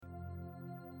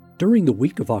During the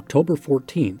week of October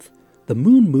 14th, the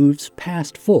moon moves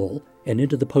past full and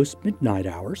into the post-midnight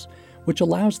hours, which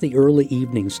allows the early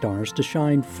evening stars to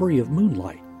shine free of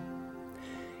moonlight.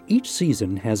 Each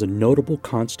season has a notable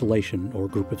constellation or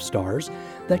group of stars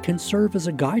that can serve as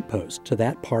a guidepost to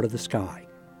that part of the sky.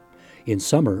 In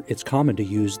summer, it's common to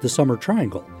use the summer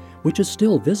triangle, which is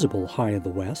still visible high in the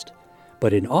west,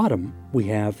 but in autumn we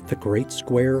have the Great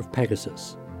Square of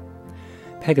Pegasus.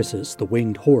 Pegasus, the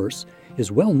winged horse,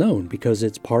 is well known because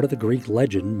it's part of the Greek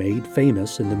legend made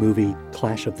famous in the movie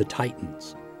Clash of the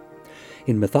Titans.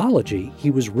 In mythology,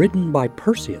 he was ridden by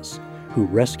Perseus, who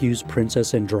rescues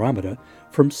Princess Andromeda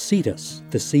from Cetus,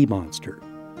 the sea monster.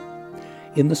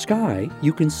 In the sky,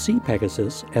 you can see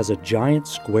Pegasus as a giant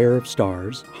square of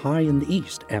stars high in the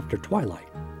east after twilight.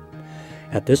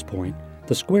 At this point,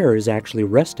 the square is actually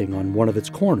resting on one of its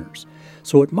corners,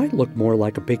 so it might look more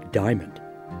like a big diamond.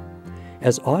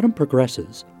 As autumn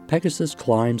progresses, Pegasus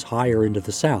climbs higher into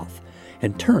the south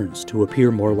and turns to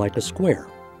appear more like a square.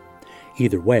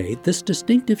 Either way, this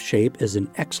distinctive shape is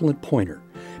an excellent pointer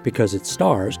because its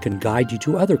stars can guide you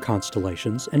to other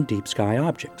constellations and deep sky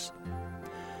objects.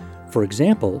 For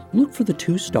example, look for the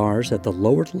two stars at the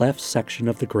lower left section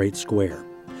of the Great Square.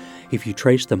 If you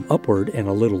trace them upward and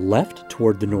a little left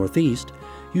toward the northeast,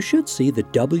 you should see the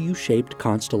W-shaped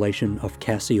constellation of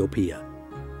Cassiopeia.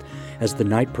 As the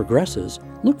night progresses,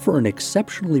 look for an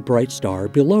exceptionally bright star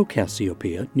below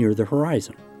Cassiopeia near the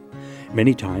horizon.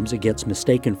 Many times it gets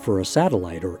mistaken for a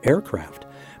satellite or aircraft,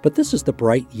 but this is the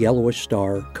bright yellowish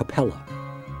star Capella.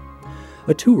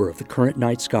 A tour of the current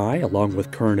night sky, along with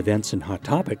current events and hot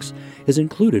topics, is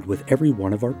included with every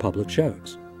one of our public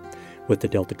shows. With the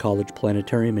Delta College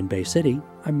Planetarium in Bay City,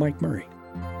 I'm Mike Murray.